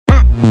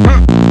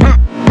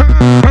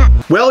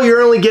Well,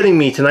 you're only getting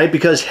me tonight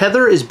because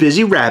Heather is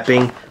busy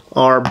wrapping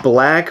our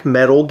black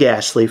metal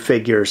Ghastly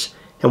figures.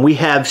 And we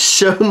have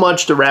so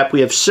much to wrap,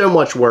 we have so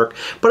much work.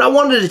 But I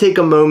wanted to take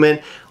a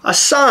moment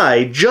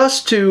aside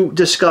just to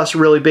discuss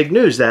really big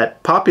news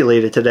that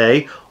populated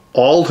today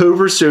all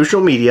over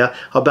social media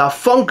about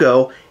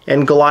Funko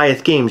and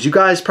Goliath Games. You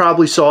guys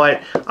probably saw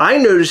it. I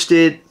noticed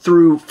it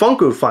through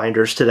Funko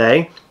Finders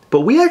today,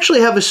 but we actually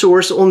have a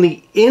source on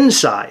the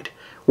inside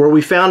where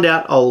we found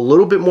out a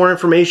little bit more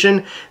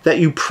information that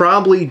you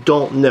probably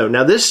don't know.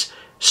 Now this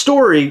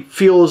story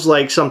feels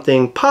like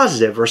something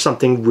positive or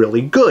something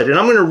really good, and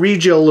I'm going to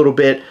read you a little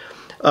bit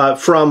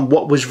from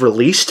what was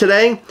released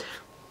today.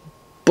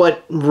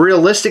 But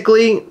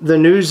realistically, the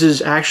news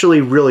is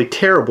actually really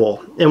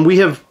terrible, and we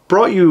have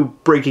brought you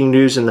breaking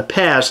news in the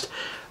past,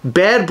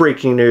 bad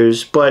breaking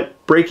news,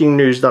 but breaking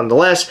news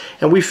nonetheless,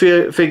 and we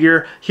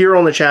figure here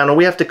on the channel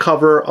we have to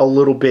cover a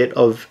little bit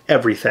of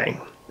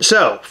everything.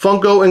 So,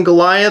 Funko and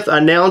Goliath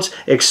announce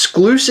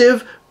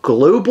exclusive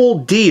global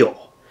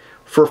deal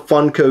for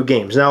Funko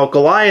Games. Now,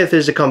 Goliath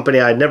is a company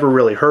I'd never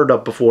really heard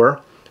of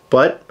before,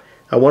 but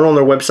I went on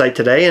their website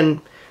today and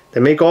they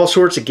make all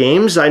sorts of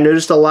games. I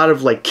noticed a lot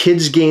of like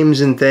kids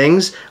games and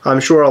things. I'm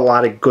sure a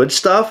lot of good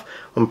stuff.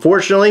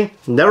 Unfortunately,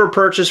 never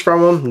purchased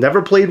from them,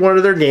 never played one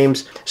of their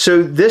games.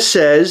 So this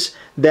says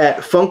that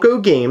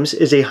Funko Games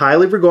is a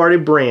highly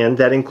regarded brand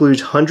that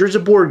includes hundreds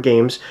of board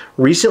games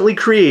recently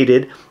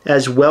created,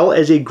 as well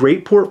as a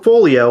great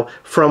portfolio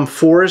from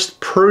Forest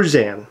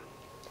Prozan.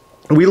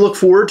 We look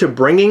forward to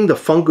bringing the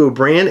Funko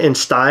brand and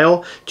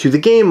style to the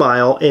game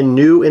aisle in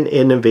new and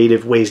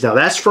innovative ways. Now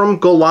that's from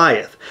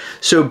Goliath.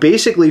 So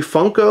basically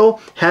Funko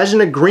has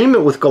an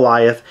agreement with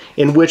Goliath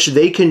in which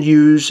they can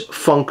use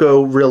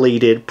Funko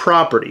related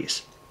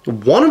properties.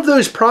 One of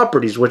those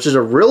properties, which is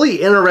a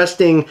really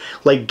interesting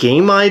like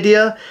game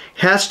idea,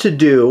 has to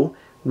do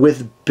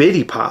with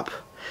Biddy Pop.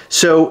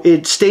 So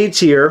it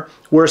states here,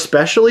 we're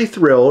especially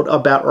thrilled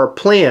about our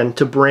plan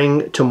to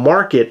bring to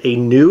market a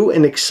new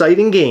and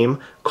exciting game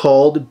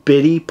called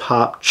Biddy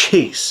Pop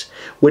Chase,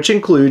 which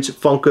includes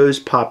Funko's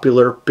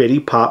popular Biddy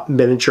Pop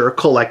miniature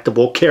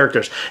collectible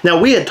characters. Now,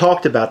 we had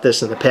talked about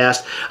this in the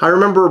past. I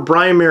remember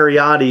Brian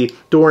Mariotti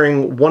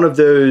during one of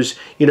those,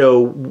 you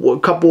know,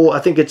 I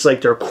think it's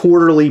like their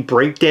quarterly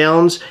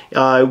breakdowns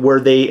where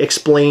they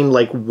explain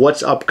like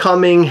what's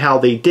upcoming, how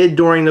they did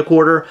during the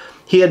quarter.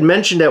 He had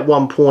mentioned at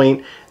one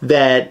point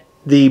that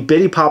the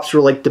Biddy Pops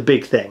were like the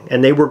big thing,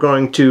 and they were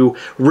going to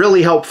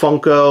really help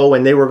Funko,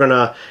 and they were going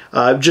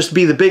to just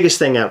be the biggest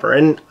thing ever.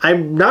 And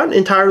I'm not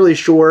entirely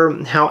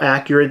sure how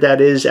accurate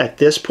that is at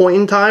this point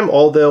in time,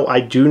 although I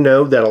do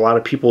know that a lot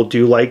of people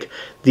do like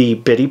the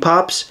Biddy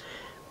Pops.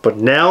 But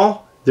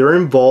now they're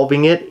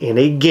involving it in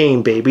a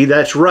game, baby.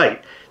 That's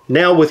right.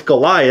 Now with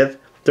Goliath,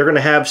 they're going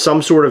to have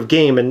some sort of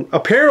game, and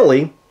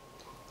apparently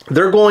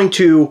they're going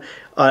to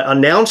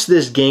announce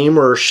this game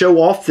or show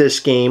off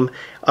this game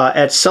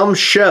at some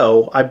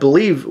show, I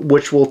believe,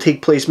 which will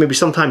take place maybe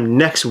sometime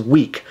next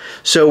week.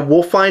 So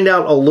we'll find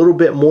out a little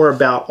bit more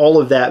about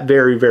all of that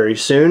very, very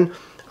soon.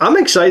 I'm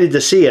excited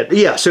to see it.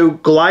 Yeah, so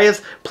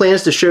Goliath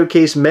plans to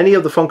showcase many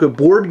of the Funko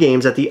board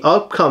games at the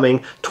upcoming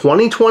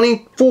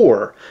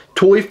 2024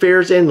 Toy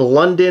Fairs in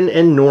London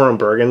and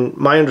Nuremberg. And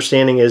my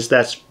understanding is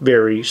that's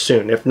very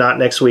soon. If not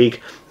next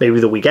week, maybe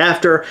the week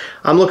after.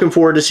 I'm looking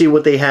forward to see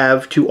what they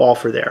have to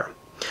offer there.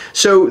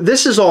 So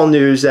this is all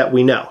news that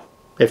we know.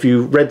 If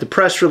you read the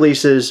press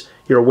releases,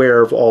 you're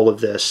aware of all of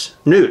this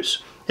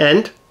news.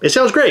 And it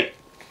sounds great.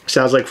 It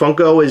sounds like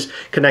Funko is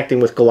connecting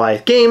with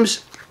Goliath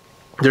Games.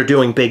 They're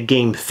doing big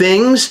game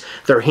things.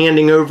 They're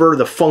handing over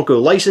the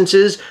Funko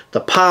licenses,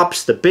 the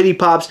Pops, the Biddy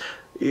Pops.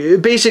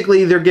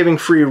 Basically, they're giving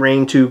free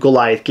reign to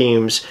Goliath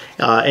Games,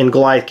 and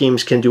Goliath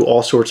Games can do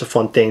all sorts of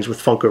fun things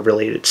with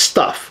Funko-related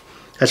stuff.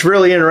 That's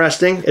really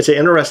interesting. It's an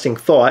interesting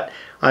thought.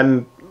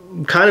 I'm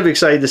kind of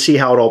excited to see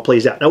how it all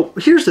plays out. Now,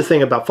 here's the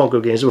thing about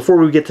Funko Games before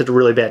we get to the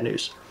really bad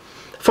news.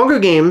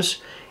 Funko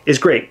Games is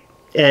great,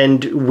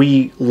 and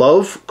we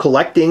love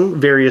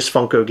collecting various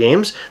Funko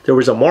games. There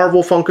was a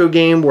Marvel Funko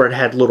game where it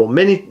had little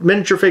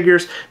miniature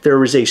figures. There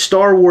was a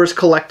Star Wars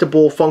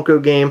collectible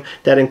Funko game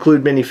that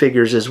included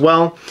minifigures as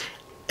well.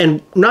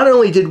 And not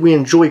only did we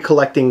enjoy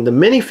collecting the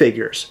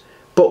minifigures,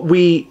 but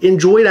we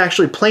enjoyed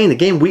actually playing the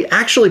game. We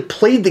actually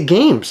played the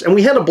games, and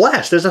we had a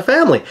blast as a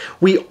family.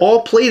 We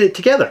all played it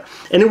together,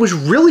 and it was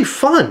really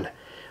fun.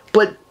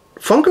 But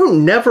Funko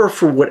never,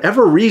 for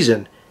whatever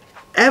reason,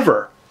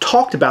 ever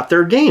talked about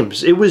their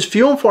games. It was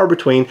few and far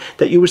between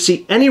that you would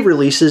see any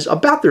releases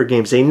about their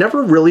games. They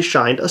never really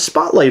shined a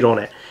spotlight on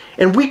it.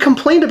 And we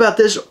complained about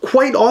this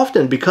quite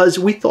often because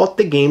we thought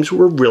the games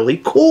were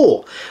really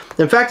cool.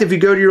 In fact, if you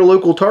go to your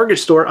local Target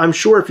store, I'm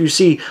sure if you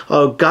see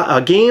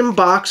a game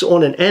box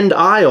on an end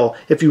aisle,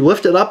 if you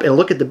lift it up and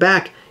look at the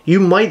back, you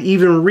might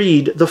even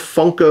read the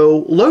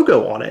Funko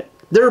logo on it.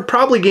 There are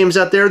probably games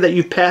out there that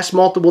you've passed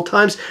multiple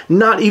times,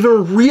 not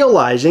even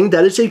realizing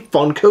that it's a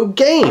Funko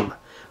game.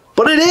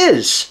 But it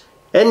is.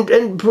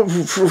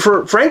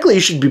 Frankly,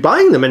 you should be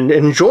buying them and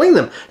enjoying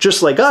them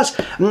just like us.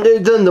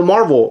 Then the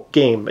Marvel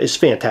game is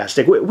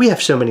fantastic. We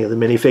have so many of the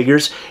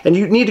minifigures, and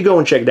you need to go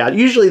and check it out.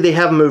 Usually they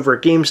have them over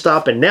at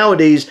GameStop, and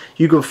nowadays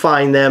you can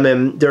find them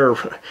and they're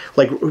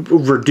like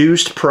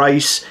reduced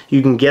price.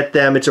 You can get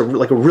them. It's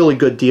like a really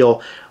good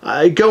deal.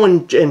 Go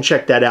and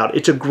check that out.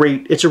 It's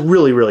a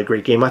really, really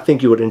great game. I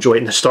think you would enjoy it.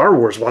 And the Star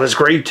Wars one is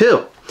great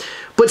too.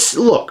 But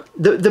look,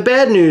 the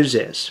bad news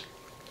is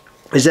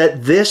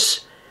that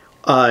this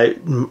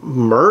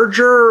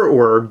merger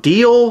or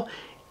deal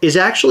is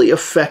actually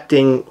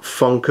affecting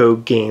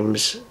Funko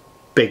Games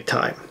big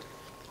time.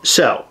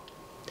 So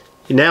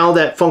now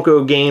that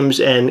Funko Games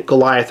and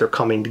Goliath are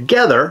coming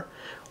together,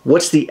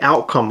 what's the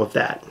outcome of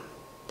that?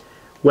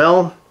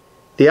 Well,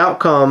 the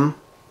outcome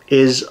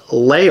is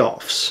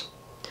layoffs.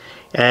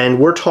 And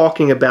we're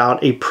talking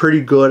about a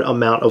pretty good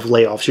amount of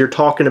layoffs. You're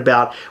talking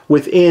about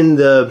within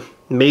the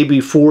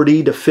maybe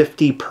 40 to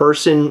 50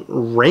 person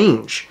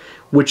range,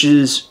 which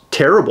is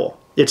terrible.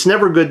 It's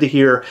never good to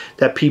hear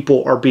that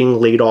people are being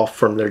laid off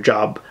from their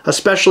job,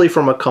 especially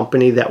from a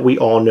company that we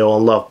all know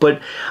and love.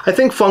 But I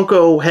think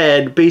Funko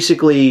had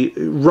basically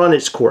run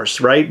its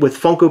course, right? With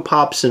Funko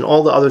Pops and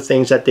all the other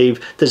things that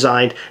they've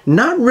designed,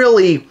 not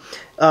really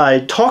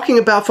talking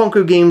about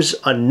Funko Games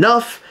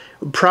enough.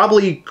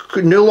 Probably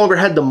no longer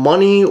had the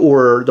money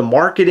or the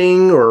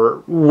marketing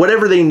or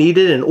whatever they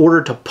needed in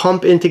order to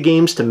pump into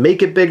games to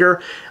make it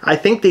bigger. I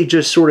think they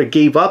just sort of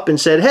gave up and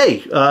said, hey,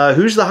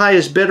 who's the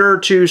highest bidder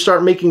to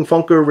start making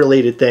Funko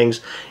related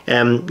things?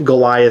 And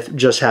Goliath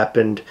just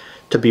happened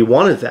to be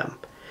one of them.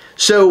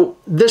 So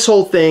this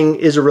whole thing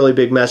is a really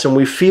big mess, and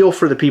we feel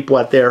for the people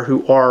out there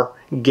who are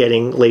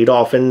getting laid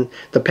off. In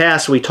the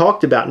past, we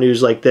talked about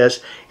news like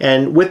this,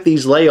 and with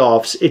these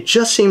layoffs, it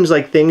just seems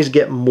like things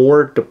get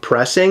more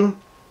depressing,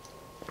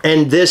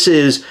 and this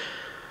is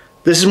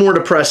more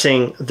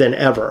depressing than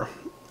ever.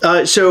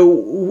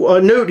 So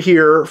a note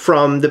here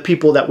from the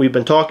people that we've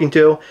been talking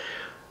to.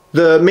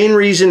 The main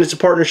reason it's a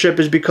partnership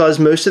is because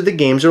most of the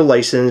games are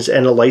licensed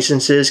and the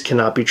licenses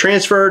cannot be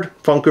transferred.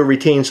 Funko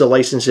retains the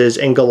licenses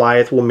and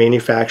Goliath will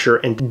manufacture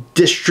and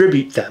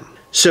distribute them.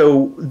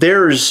 So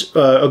there's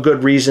a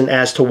good reason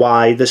as to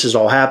why this is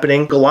all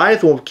happening.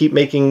 Goliath will keep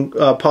making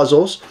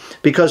puzzles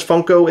because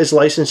Funko is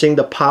licensing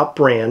the Pop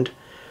brand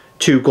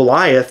to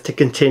Goliath to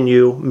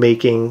continue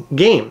making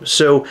games.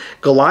 So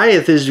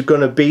Goliath is going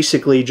to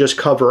basically just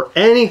cover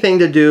anything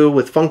to do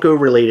with Funko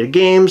related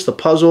games, the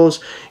puzzles,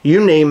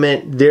 you name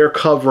it, they're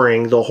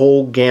covering the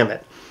whole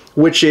gamut,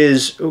 which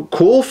is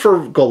cool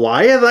for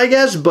Goliath, I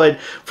guess, but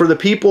for the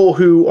people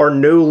who are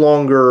no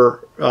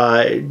longer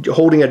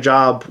holding a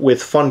job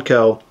with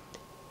Funko,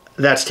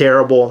 that's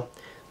terrible,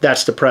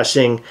 that's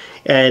depressing,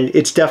 and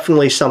it's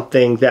definitely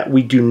something that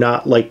we do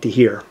not like to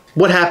hear.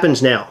 What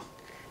happens now?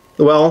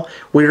 Well,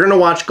 we're going to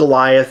watch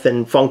Goliath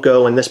and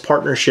Funko and this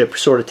partnership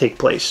sort of take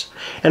place.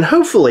 And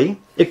hopefully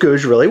it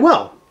goes really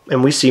well.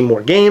 And we see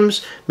more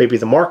games. Maybe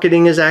the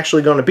marketing is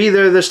actually going to be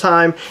there this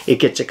time. It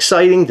gets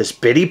exciting. This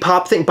Bitty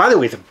Pop thing. By the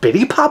way, the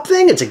Bitty Pop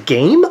thing, it's a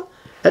game?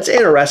 That's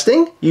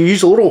interesting. You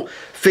use little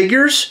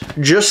figures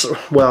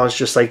well, it's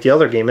just like the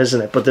other game,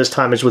 isn't it? But this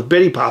time it's with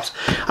Bitty Pops.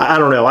 I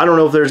don't know. I don't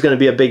know if there's going to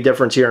be a big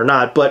difference here or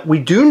not. But we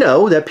do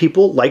know that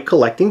people like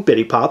collecting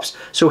Bitty Pops.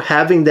 So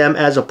having them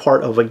as a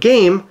part of a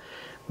game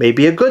may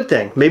be a good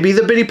thing. Maybe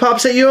the Bitty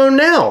Pops that you own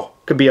now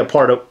could be a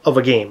part of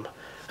a game.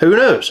 Who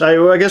knows?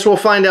 I guess we'll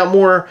find out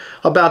more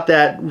about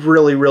that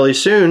really, really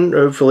soon,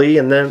 hopefully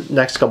in the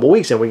next couple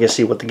weeks, and we can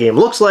see what the game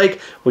looks like.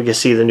 We can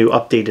see the new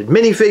updated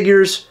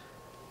minifigures.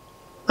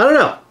 I don't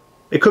know.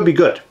 It could be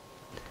good.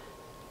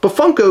 But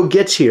Funko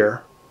gets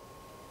here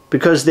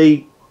because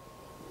they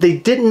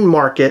didn't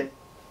market.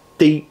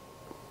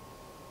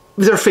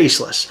 They're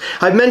faceless.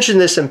 I've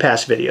mentioned this in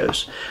past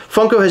videos.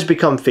 Funko has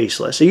become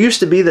faceless. It used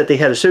to be that they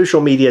had a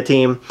social media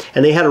team,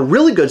 and they had a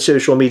really good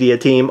social media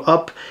team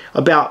up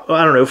about,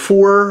 I don't know,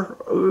 4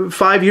 or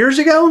 5 years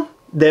ago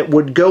that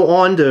would go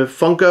on to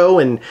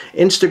Funko and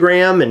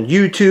Instagram and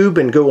YouTube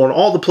and go on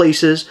all the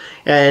places,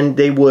 and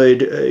they would,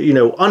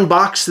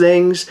 unbox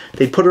things.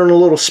 They'd put it in a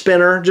little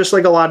spinner, just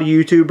like a lot of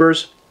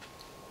YouTubers.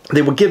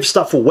 They would give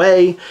stuff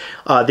away.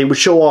 They would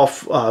show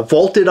off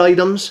vaulted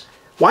items.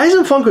 Why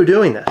isn't Funko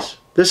doing this?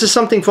 This is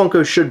something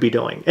Funko should be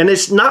doing. And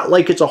it's not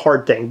like it's a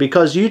hard thing,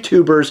 because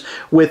YouTubers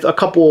with a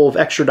couple of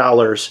extra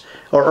dollars,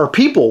 or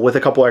people with a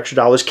couple extra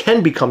dollars,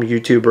 can become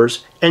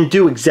YouTubers and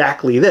do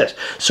exactly this.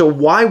 So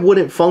why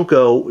wouldn't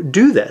Funko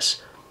do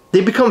this?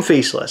 They become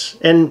faceless.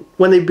 And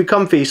when they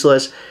become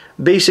faceless,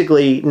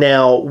 basically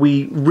now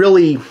we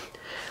really...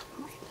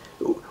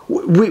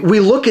 We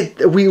look at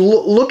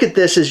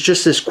this as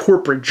just this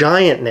corporate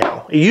giant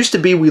now. It used to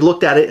be we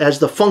looked at it as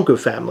the Funko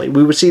family.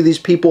 We would see these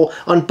people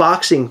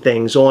unboxing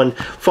things on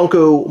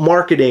Funko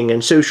marketing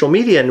and social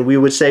media, and we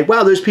would say,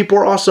 wow, those people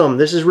are awesome.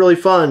 This is really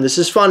fun. This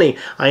is funny.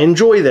 I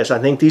enjoy this. I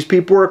think these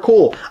people are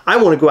cool. I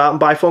want to go out and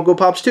buy Funko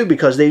Pops too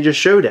because they just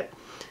showed it.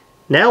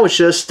 Now it's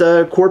just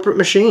a corporate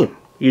machine.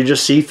 You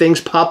just see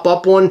things pop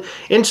up on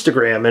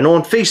Instagram and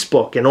on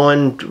Facebook and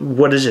on,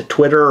 what is it,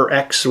 Twitter or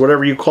X,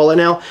 whatever you call it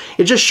now.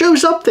 It just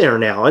shows up there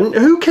now, and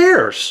who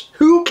cares?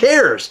 Who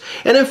cares?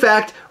 And in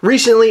fact,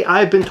 recently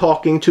I've been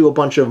talking to a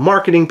bunch of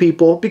marketing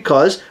people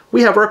because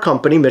we have our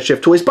company,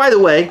 MISCHIEF Toys. By the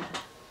way,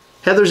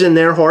 Heather's in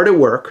there hard at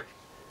work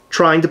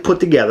trying to put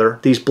together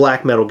these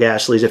black metal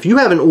Gastleys. If you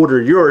haven't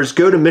ordered yours,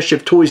 go to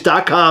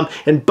MISCHIEFtoys.com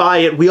and buy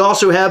it. We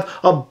also have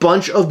a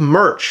bunch of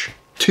merch.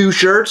 2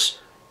 shirts,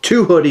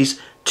 2 hoodies,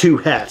 2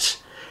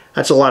 hats.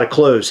 That's a lot of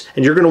clothes,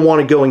 and you're going to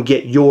want to go and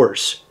get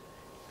yours.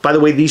 By the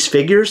way, these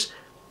figures,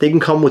 they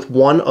can come with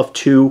 1 of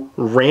 2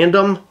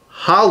 random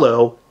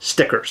hollow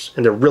stickers,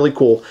 and they're really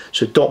cool,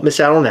 so don't miss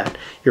out on that.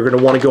 You're going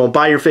to want to go and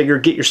buy your figure,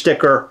 get your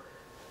sticker.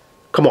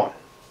 Come on.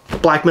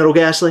 Black metal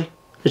Ghastly,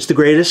 it's the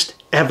greatest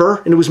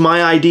ever, and it was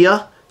my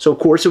idea, so of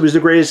course it was the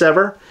greatest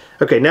ever.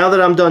 Okay, now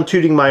that I'm done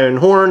tooting my own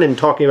horn and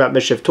talking about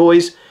MISCHIEF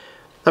Toys,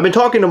 I've been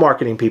talking to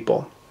marketing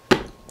people.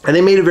 And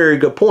they made a very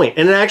good point.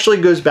 And it actually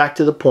goes back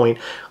to the point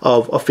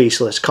of a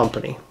faceless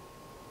company.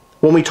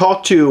 When we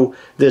talked to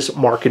this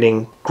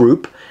marketing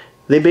group,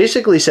 they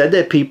basically said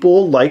that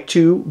people like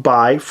to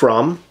buy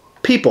from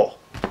people.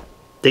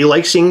 They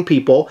like seeing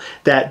people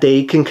that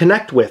they can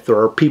connect with,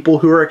 or people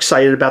who are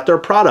excited about their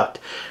product.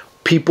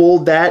 People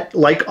that,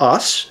 like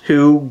us,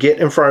 who get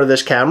in front of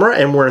this camera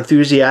and we're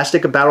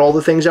enthusiastic about all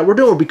the things that we're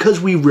doing,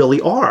 because we really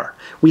are.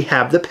 We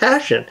have the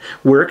passion.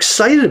 We're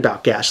excited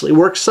about Ghastly.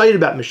 We're excited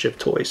about MISCHIEF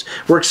Toys.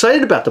 We're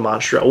excited about the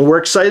Monstro. And we're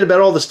excited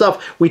about all the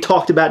stuff we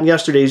talked about in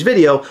yesterday's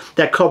video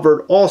that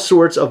covered all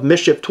sorts of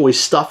MISCHIEF Toys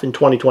stuff in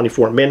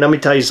 2024. Man, let me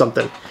tell you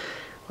something.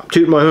 I'm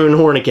tooting my own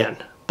horn again.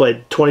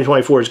 But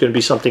 2024 is going to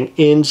be something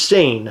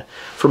insane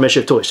for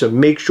MISCHIEF Toys. So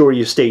make sure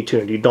you stay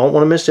tuned. You don't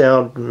want to miss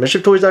out.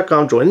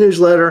 MISCHIEFtoys.com, join the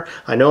newsletter.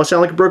 I know I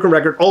sound like a broken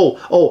record.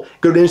 Oh,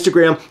 go to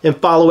Instagram and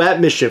follow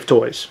at MISCHIEF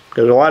Toys.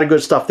 There's a lot of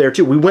good stuff there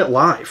too. We went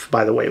live,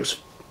 by the way.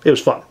 It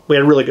was fun. We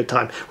had a really good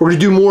time. We're going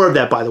to do more of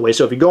that, by the way.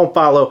 So if you go and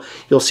follow,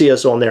 you'll see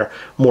us on there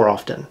more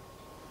often.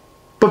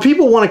 But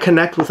people want to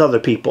connect with other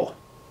people.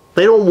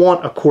 They don't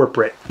want a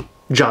corporate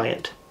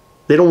giant.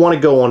 They don't want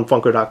to go on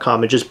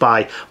Funko.com and just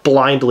buy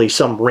blindly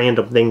some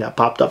random thing that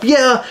popped up.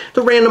 Yeah,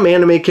 the random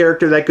anime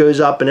character that goes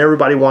up and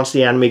everybody wants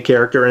the anime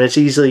character and it's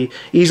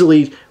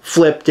easily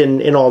flipped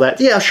and all that.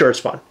 Yeah, sure, it's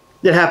fun.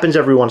 It happens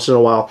every once in a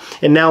while.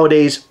 And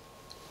nowadays,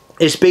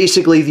 it's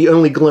basically the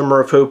only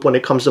glimmer of hope when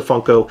it comes to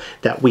Funko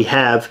that we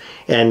have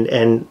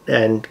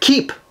and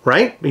keep,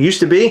 right? It used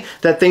to be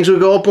that things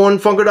would go up on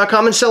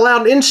Funko.com and sell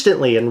out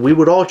instantly, and we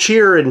would all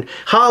cheer and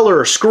holler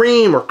or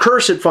scream or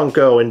curse at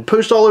Funko and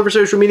post all over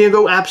social media and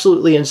go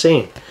absolutely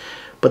insane.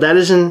 But that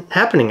isn't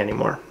happening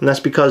anymore, and that's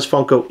because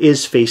Funko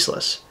is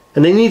faceless,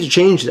 and they need to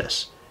change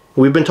this.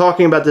 We've been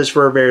talking about this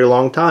for a very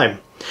long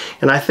time.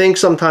 And I think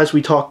sometimes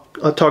we talk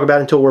about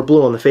it until we're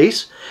blue on the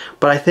face,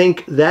 but I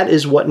think that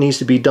is what needs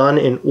to be done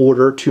in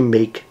order to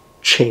make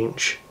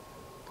change.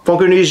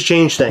 Funko needs to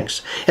change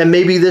things, and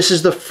maybe this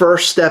is the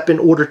first step in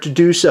order to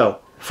do so.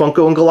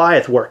 Funko and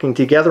Goliath working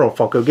together on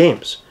Funko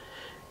games.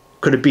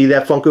 Could it be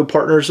that Funko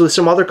partners with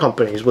some other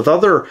companies, with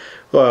other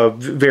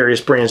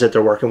various brands that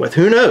they're working with?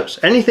 Who knows?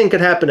 Anything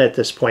could happen at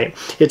this point.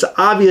 It's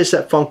obvious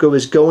that Funko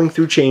is going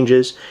through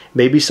changes.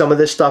 Maybe some of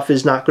this stuff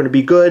is not going to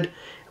be good.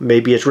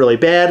 Maybe it's really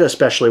bad,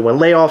 especially when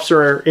layoffs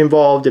are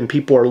involved and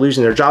people are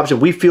losing their jobs. And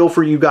we feel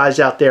for you guys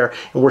out there,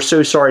 and we're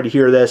so sorry to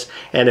hear this.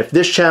 And if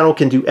this channel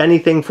can do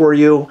anything for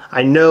you,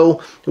 I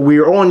know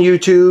we're on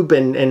YouTube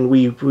and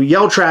we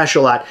yell trash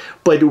a lot,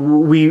 but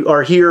we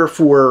are here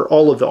for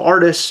all of the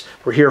artists.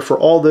 We're here for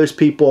all those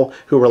people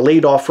who were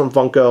laid off from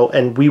Funko,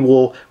 and we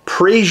will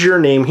praise your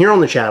name here on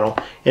the channel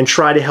and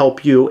try to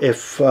help you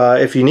if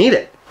you need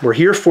it. We're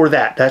here for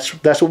that.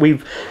 That's what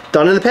we've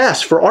done in the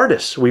past for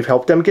artists. We've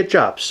helped them get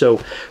jobs.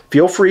 So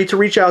feel free to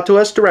reach out to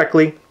us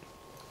directly.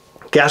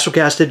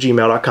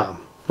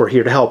 Gastlecast@gmail.com. We're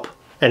here to help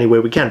any way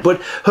we can.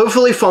 But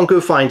hopefully Funko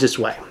finds its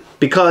way.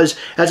 Because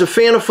as a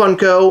fan of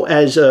Funko,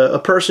 as a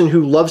person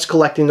who loves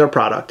collecting their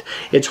product,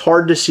 it's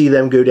hard to see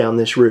them go down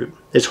this route.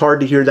 It's hard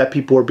to hear that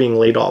people are being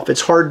laid off. It's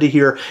hard to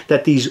hear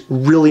that these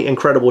really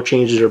incredible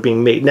changes are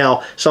being made.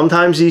 Now,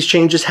 sometimes these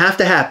changes have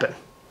to happen.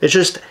 It's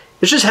just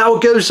how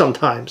it goes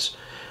sometimes.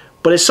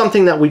 But it's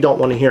something that we don't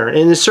want to hear.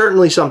 And it's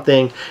certainly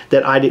something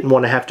that I didn't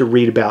want to have to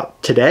read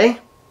about today.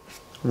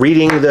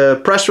 Reading the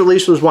press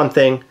release was one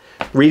thing.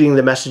 Reading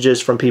the messages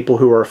from people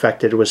who were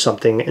affected was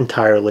something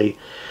entirely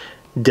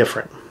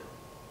different.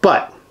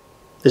 But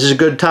this is a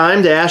good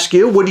time to ask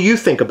you, what do you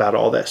think about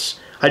all this?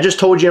 I just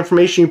told you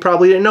information you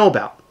probably didn't know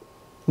about.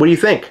 What do you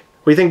think?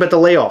 What do you think about the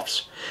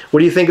layoffs? What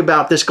do you think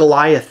about this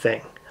Goliath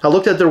thing? I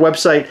looked at their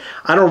website.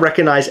 I don't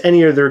recognize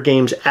any of their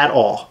games at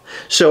all.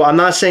 So I'm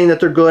not saying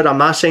that they're good. I'm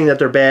not saying that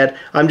they're bad.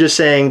 I'm just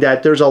saying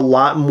that there's a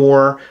lot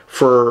more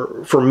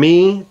for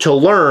me to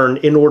learn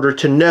in order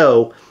to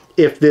know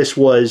if this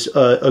was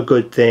a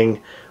good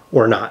thing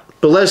or not.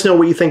 But let us know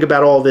what you think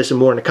about all of this and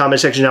more in the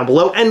comment section down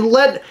below. And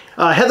let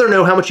Heather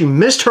know how much you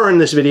missed her in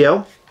this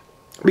video.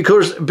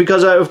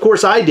 because of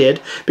course I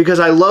did, because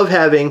I love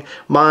having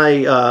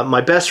my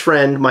my best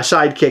friend, my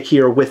sidekick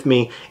here with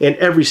me in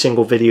every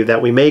single video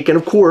that we make. And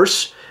of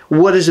course,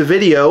 what is a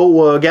video,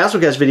 a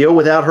Gastlecast video,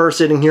 without her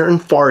sitting here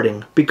and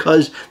farting?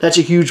 Because that's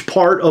a huge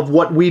part of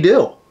what we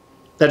do.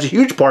 That's a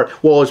huge part,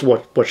 well, is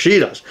what she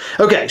does.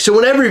 Okay, so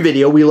in every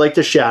video, we like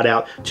to shout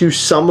out to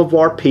some of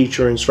our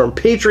patrons from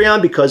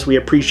Patreon because we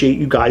appreciate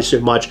you guys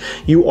so much.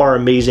 You are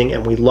amazing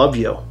and we love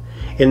you.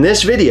 In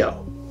this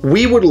video,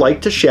 we would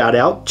like to shout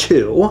out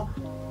to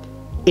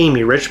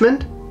Amy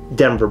Richmond,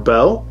 Denver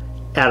Bow,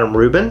 Adam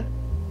Rubin,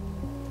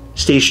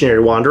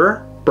 Stationary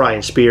Wanderer,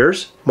 Brian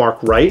Spears, Mark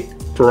Wright,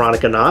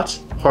 Veronica Knotts,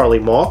 Harley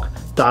Malk,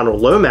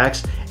 Donald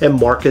Lomax, and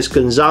Marcus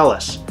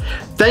Gonzalez.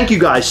 Thank you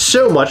guys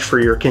so much for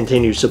your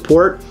continued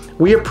support.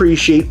 We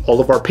appreciate all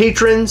of our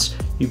patrons.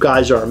 You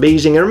guys are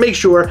amazing. And make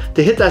sure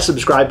to hit that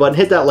subscribe button,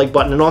 hit that like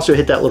button, and also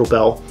hit that little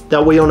bell.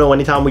 That way you'll know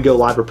anytime we go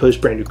live or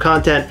post brand new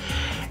content.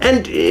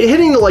 And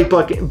hitting the like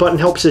button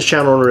helps this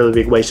channel in a really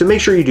big way, so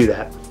make sure you do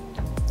that.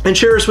 And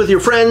share us with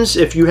your friends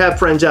if you have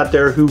friends out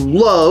there who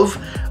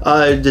love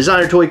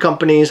designer toy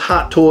companies,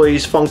 Hot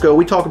Toys, Funko.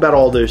 We talk about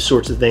all those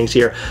sorts of things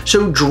here.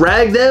 So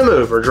drag them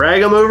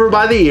over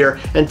by the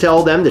ear and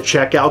tell them to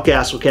check out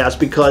Gastlecast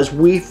because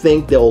we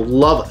think they'll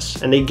love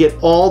us. And they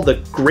get all the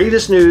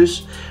greatest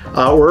news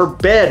or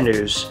bad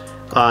news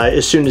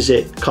as soon as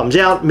it comes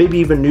out, maybe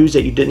even news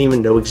that you didn't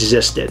even know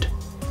existed.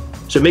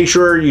 So make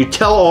sure you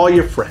tell all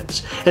your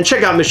friends. And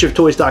check out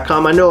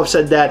MISCHIEFtoys.com. I know I've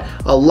said that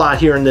a lot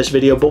here in this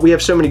video, but we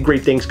have so many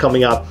great things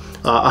coming up.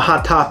 A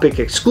Hot Topic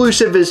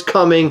exclusive is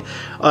coming.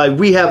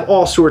 We have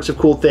all sorts of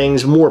cool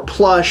things. More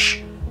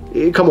plush.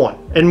 Come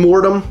on. And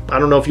Mortem. I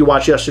don't know if you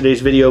watched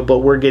yesterday's video, but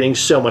we're getting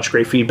so much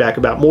great feedback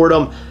about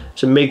Mortem.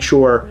 So make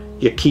sure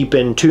you keep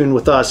in tune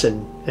with us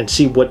and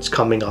see what's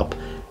coming up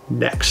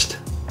next.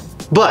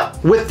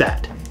 But with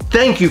that,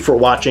 thank you for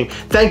watching.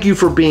 Thank you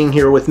for being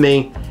here with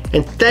me.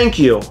 And thank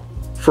you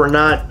for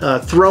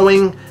not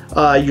throwing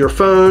your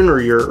phone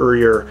or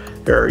your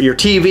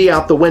TV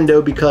out the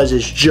window because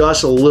it's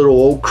just a little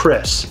old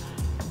Chris.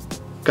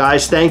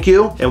 Guys, thank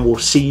you, and we'll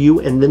see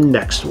you in the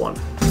next one.